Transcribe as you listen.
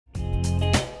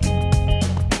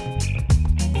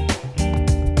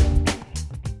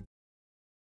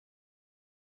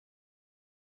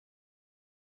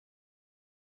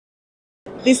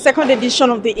The second edition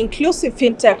of the Inclusive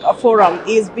Fintech Forum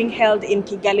is being held in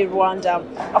Kigali, Rwanda,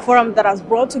 a forum that has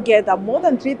brought together more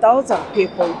than 3,000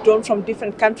 people drawn from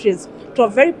different countries to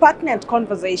have very pertinent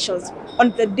conversations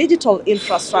on the digital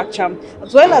infrastructure,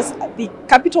 as well as the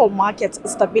capital market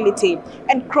stability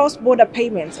and cross-border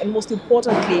payments, and most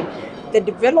importantly, the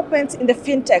developments in the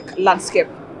fintech landscape.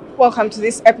 Welcome to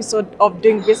this episode of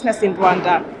Doing Business in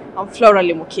Rwanda. I'm Flora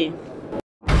Limuki.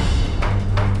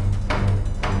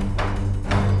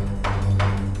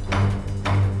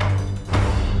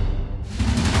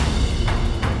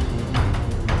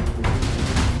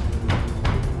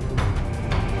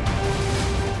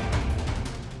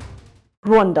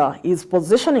 Rwanda is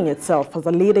positioning itself as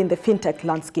a leader in the fintech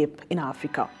landscape in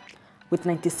Africa. With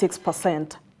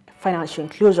 96% financial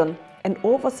inclusion and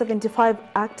over 75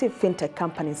 active fintech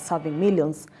companies serving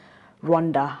millions,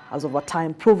 Rwanda has over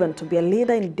time proven to be a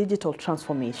leader in digital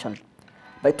transformation.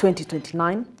 By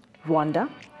 2029, Rwanda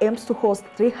aims to host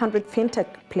 300 fintech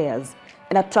players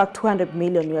and attract $200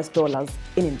 million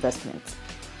in investments.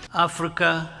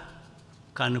 Africa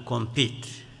can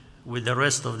compete with the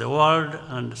rest of the world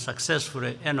and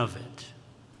successfully innovate.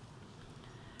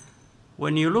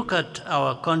 When you look at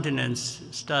our continent's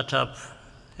startup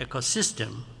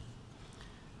ecosystem,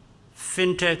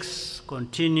 fintechs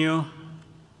continue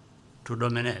to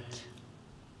dominate.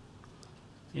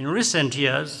 In recent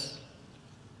years,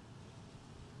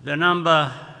 the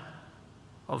number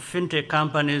of fintech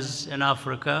companies in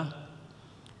Africa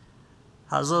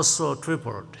has also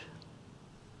tripled.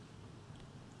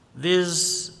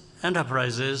 These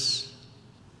enterprises,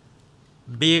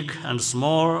 big and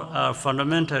small, are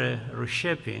fundamentally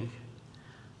reshaping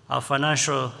our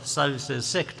financial services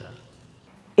sector.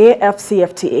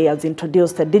 AfCFTA has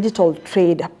introduced a digital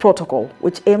trade protocol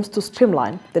which aims to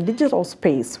streamline the digital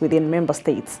space within member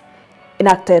states.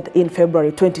 Enacted in February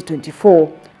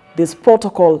 2024, this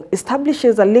protocol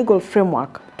establishes a legal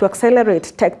framework to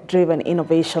accelerate tech-driven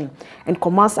innovation and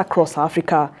commerce across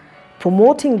Africa,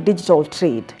 promoting digital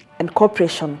trade and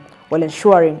cooperation while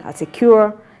ensuring a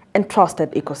secure and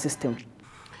trusted ecosystem.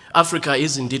 Africa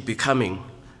is indeed becoming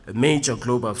a major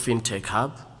global fintech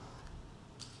hub,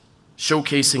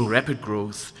 showcasing rapid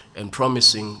growth and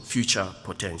promising future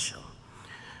potential.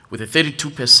 With a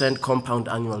 32% compound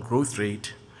annual growth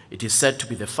rate, it is said to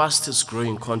be the fastest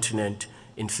growing continent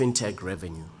in fintech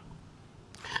revenue.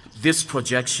 This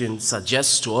projection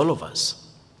suggests to all of us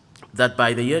that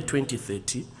by the year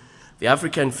 2030, the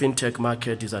African fintech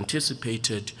market is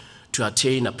anticipated to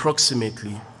attain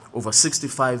approximately over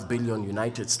 65 billion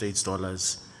United States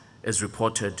dollars, as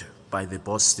reported by the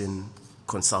Boston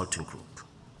Consulting Group.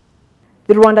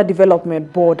 The Rwanda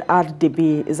Development Board,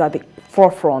 RDB, is at the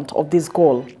forefront of this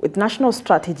goal, with national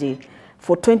strategy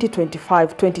for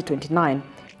 2025-2029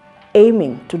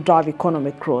 aiming to drive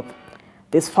economic growth.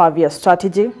 This 5-year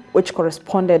strategy, which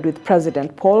corresponded with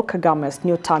President Paul Kagame's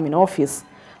new term in office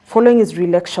following his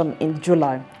re-election in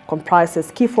July,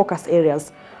 comprises key focus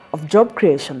areas of job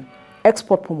creation,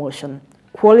 export promotion,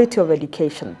 quality of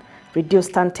education,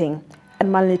 reduced stunting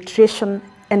and malnutrition,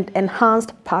 and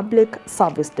enhanced public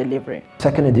service delivery.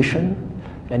 Second edition,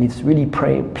 and it's really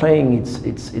playing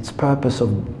its purpose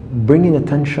of bringing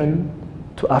attention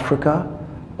to Africa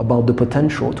about the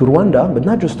potential, to Rwanda, but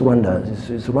not just Rwanda.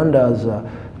 It's Rwanda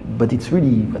but it's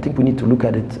really, I think we need to look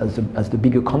at it as the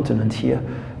bigger continent here.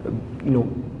 You know,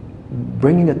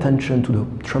 bringing attention to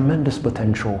the tremendous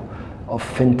potential of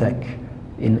fintech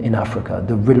in Africa,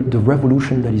 the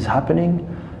revolution that is happening,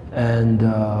 and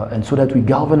so that we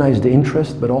galvanize the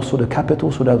interest, but also the capital,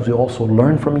 so that we also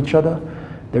learn from each other.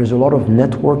 There's a lot of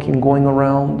networking going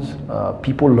around,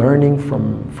 people learning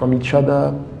from each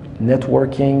other,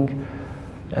 networking,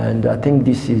 and I think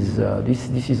this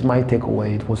is my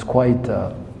takeaway. It was quite.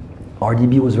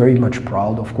 RDB was very much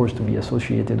proud, of course, to be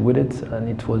associated with it, and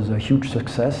it was a huge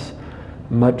success.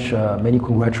 Many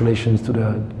congratulations to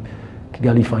the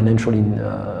Kigali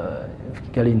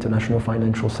Kigali International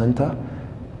Financial Center,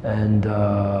 and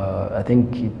I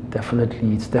think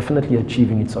it's definitely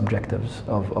achieving its objectives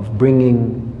of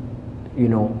bringing, you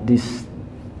know, this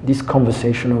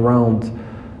conversation around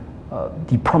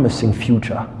the promising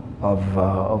future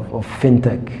of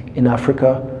fintech in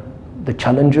Africa, the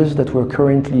challenges that we're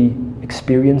currently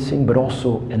experiencing, but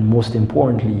also, and most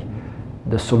importantly,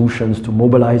 the solutions to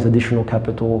mobilize additional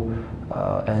capital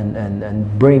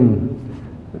and bring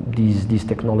these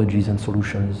technologies and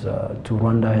solutions to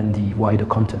Rwanda and the wider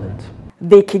continent.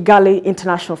 The Kigali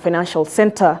International Financial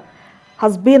Center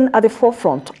has been at the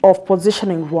forefront of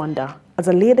positioning Rwanda as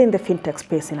a leader in the fintech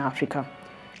space in Africa.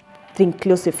 The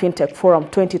Inclusive Fintech Forum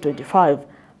 2025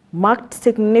 marked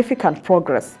significant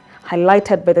progress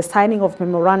highlighted by the signing of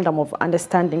Memorandum of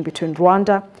Understanding between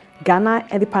Rwanda, Ghana,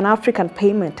 and the Pan-African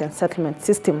Payment and Settlement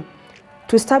System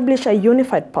to establish a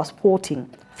unified passporting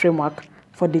framework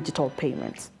for digital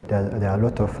payments. There are a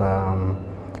lot of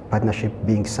partnerships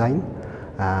being signed.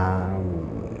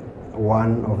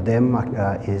 One of them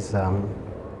is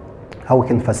how we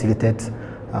can facilitate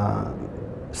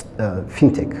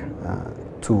fintech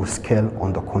to scale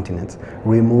on the continent,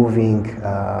 removing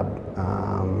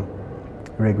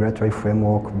regulatory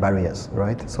framework barriers,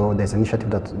 right? So there's an initiative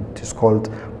that is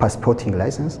called passporting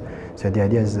license. So the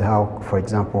idea is how, for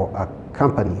example, a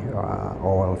company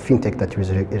or fintech that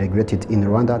is regulated in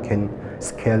Rwanda can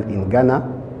scale in Ghana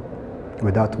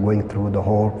without going through the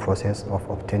whole process of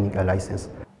obtaining a license.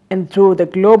 And through the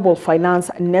Global Finance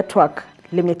Network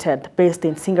Limited, based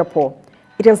in Singapore,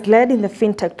 it has led in the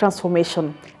fintech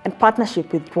transformation and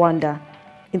partnership with Rwanda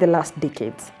in the last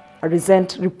decades. A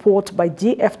recent report by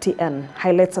GFTN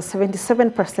highlights a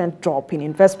 77% drop in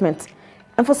investments,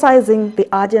 emphasizing the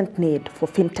urgent need for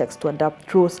fintechs to adapt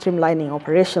through streamlining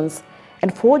operations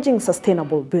and forging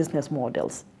sustainable business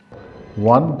models.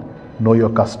 1, know your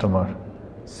customer.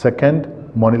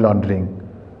 2nd, money laundering.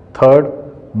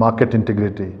 3rd, market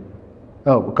integrity.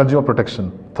 Consumer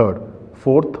protection. 3rd.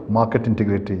 4th, market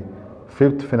integrity.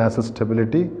 5th, financial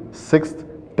stability.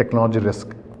 6th, technology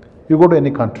risk. You go to any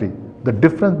country, the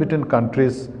difference between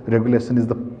countries' regulation is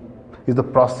the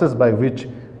process by which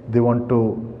they want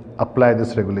to apply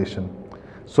this regulation.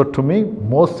 So to me,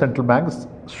 most central banks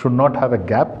should not have a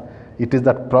gap. It is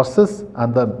that process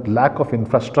and the lack of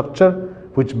infrastructure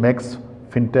which makes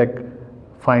fintech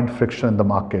find friction in the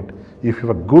market. If you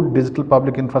have a good digital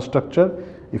public infrastructure,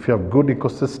 if you have good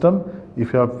ecosystem,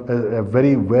 if you have a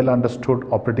very well understood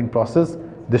operating process,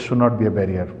 this should not be a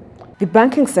barrier. The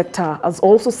banking sector has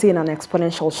also seen an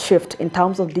exponential shift in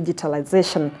terms of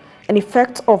digitalization and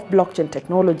effects of blockchain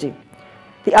technology.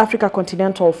 The Africa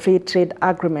Continental Free Trade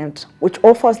Agreement, which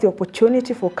offers the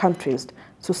opportunity for countries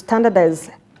to standardize,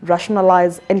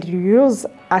 rationalize, and reuse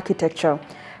architecture,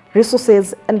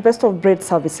 resources, and best-of-breed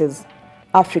services,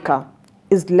 Africa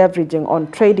is leveraging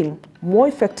on trading more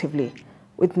effectively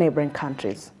with neighboring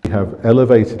countries. We have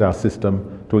elevated our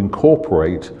system to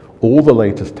incorporate all the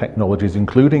latest technologies,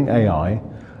 including AI,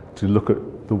 to look at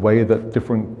the way that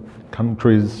different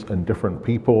countries and different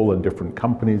people and different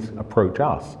companies approach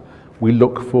us. We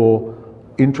look for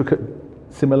intricate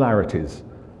similarities.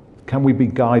 Can we be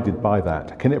guided by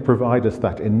that? Can it provide us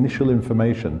that initial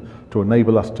information to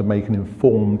enable us to make an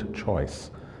informed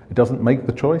choice? It doesn't make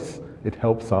the choice, it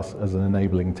helps us as an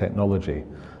enabling technology,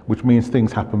 which means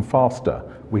things happen faster.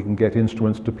 We can get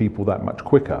instruments to people that much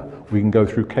quicker. We can go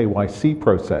through KYC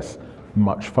process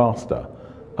much faster.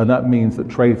 And that means that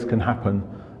trades can happen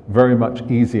very much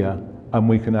easier, and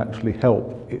we can actually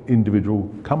help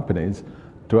individual companies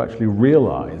to actually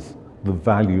realize the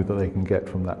value that they can get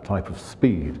from that type of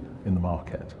speed in the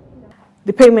market.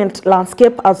 The payment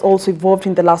landscape has also evolved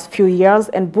in the last few years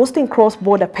and boosting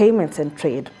cross-border payments and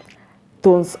trade.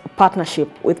 Thun's partnership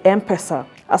with M-Pesa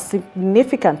has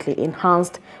significantly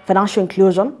enhanced financial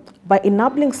inclusion by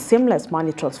enabling seamless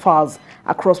money transfers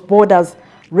across borders,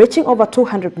 reaching over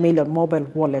 200 million mobile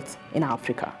wallets in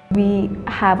Africa. We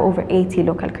have over 80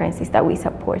 local currencies that we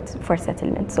support for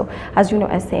settlement. So as you know,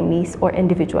 SMEs or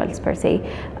individuals per se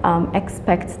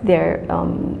expect their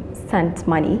sent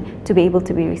money to be able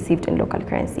to be received in local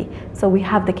currency. So we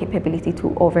have the capability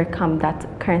to overcome that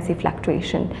currency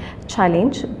fluctuation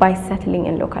challenge by settling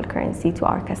in local currency to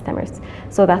our customers.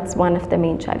 So that's one of the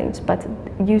main challenges. But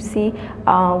you see,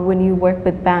 when you work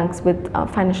with banks, with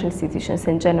financial institutions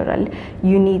in general,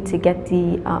 you need to get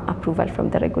the approval from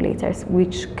the regulators,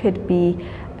 which could be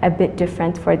a bit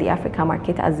different for the Africa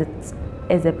market, as it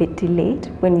is a bit delayed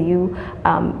when you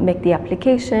make the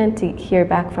application to hear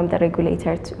back from the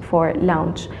regulator for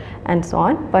launch and so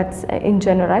on. But in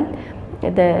general,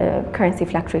 the currency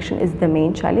fluctuation is the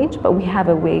main challenge, but we have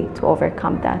a way to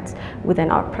overcome that within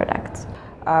our product.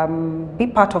 Be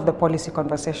part of the policy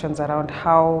conversations around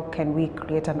how can we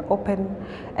create an open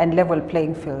and level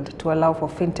playing field to allow for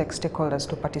fintech stakeholders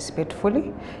to participate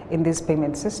fully in these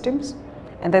payment systems.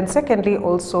 And then secondly,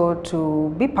 also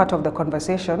to be part of the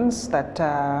conversations that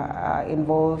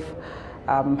involve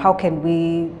how can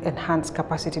we enhance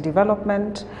capacity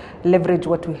development, leverage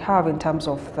what we have in terms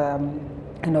of the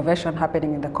innovation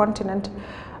happening in the continent,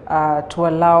 to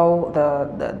allow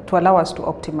us to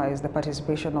optimize the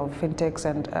participation of fintechs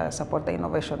and support the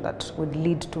innovation that would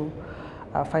lead to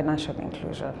financial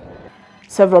inclusion.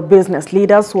 Several business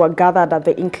leaders who are gathered at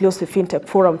the Inclusive Fintech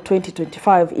Forum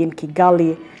 2025 in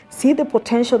Kigali see the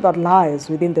potential that lies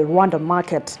within the Rwandan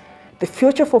market. The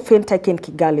future for fintech in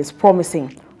Kigali is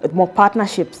promising, with more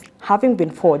partnerships having been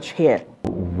forged here.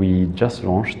 We just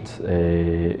launched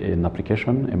a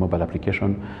mobile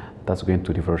application that's going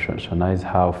to revolutionize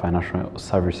how financial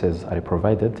services are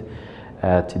provided.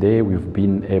 Today we've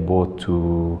been able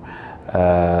to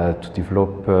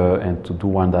develop and to do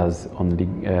wonders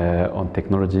on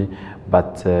technology,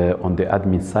 but on the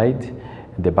admin side,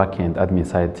 the back-end admin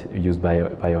side used by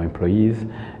our employees,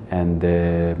 and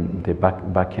the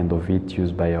back end of it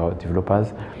used by our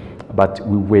developers. But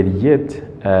we were yet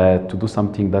to do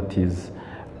something that is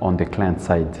on the client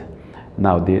side.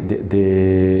 Now the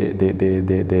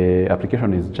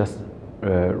application is just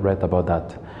right about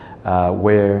that,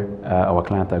 where our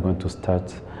clients are going to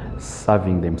start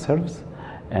serving themselves,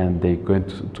 and they're going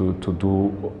to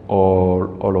do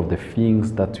all of the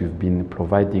things that we've been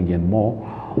providing and more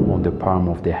on the palm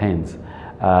of their hands.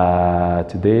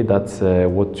 Today, that's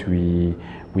what we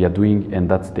are doing, and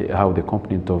that's how the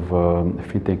component of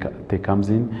fintech comes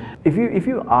in. If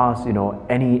you ask,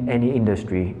 any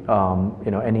industry,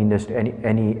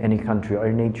 any country or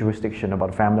any jurisdiction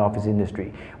about family office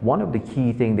industry, one of the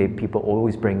key things that people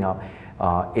always bring up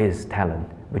is talent,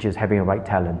 which is having the right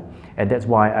talent. And that's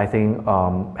why I think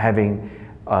having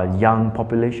a young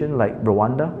population like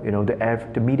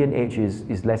Rwanda, the median age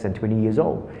is less than 20 years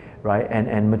old, right?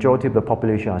 And majority of the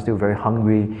population are still very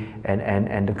hungry,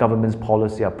 and the government's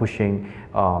policy are pushing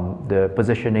the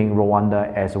positioning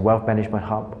Rwanda as a wealth management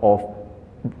hub of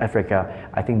Africa.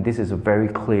 I think this is a very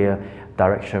clear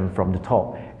direction from the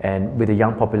top. And with a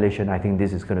young population, I think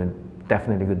this is going to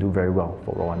definitely do very well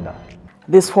for Rwanda.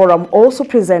 This forum also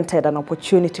presented an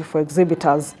opportunity for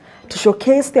exhibitors to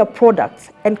showcase their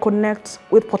products and connect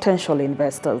with potential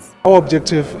investors. Our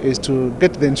objective is to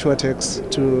get the insurtechs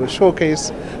to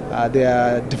showcase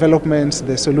their developments,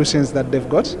 the solutions that they've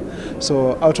got.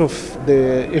 So out of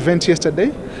the event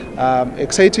yesterday,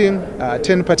 exciting,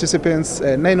 10 participants,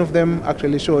 9 of them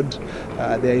actually showed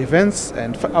their events,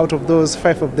 and out of those,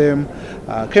 5 of them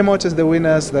came out as the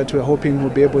winners that we're hoping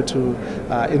will be able to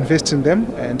invest in them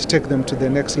and take them to the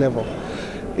next level.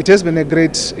 It has been a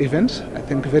great event. I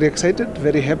think very excited,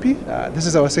 very happy. This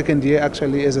is our second year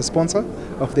actually as a sponsor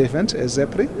of the event as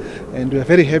ZEPRI, and we are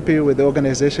very happy with the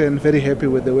organization, very happy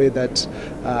with the way that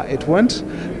it went,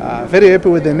 very happy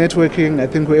with the networking. I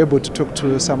think we're able to talk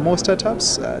to some more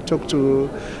startups, talk to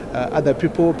other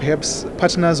people, perhaps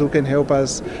partners who can help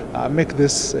us make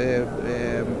this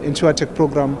InsurTech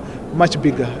program much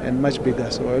bigger and much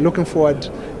bigger. So we're looking forward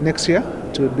next year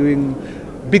to doing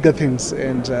bigger things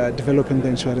and developing the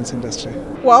insurance industry.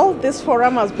 Well, this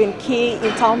forum has been key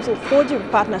in terms of forging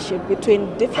partnership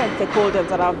between different stakeholders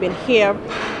that have been here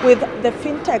with the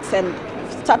fintechs and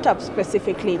startups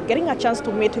specifically, getting a chance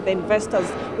to meet with the investors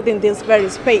within this very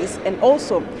space, and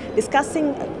also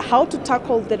discussing how to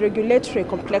tackle the regulatory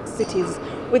complexities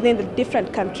within the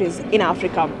different countries in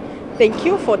Africa. Thank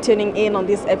you for tuning in on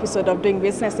this episode of Doing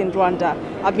Business in Rwanda.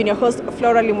 I've been your host,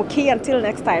 Flora Limuki. Until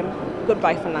next time,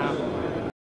 goodbye for now.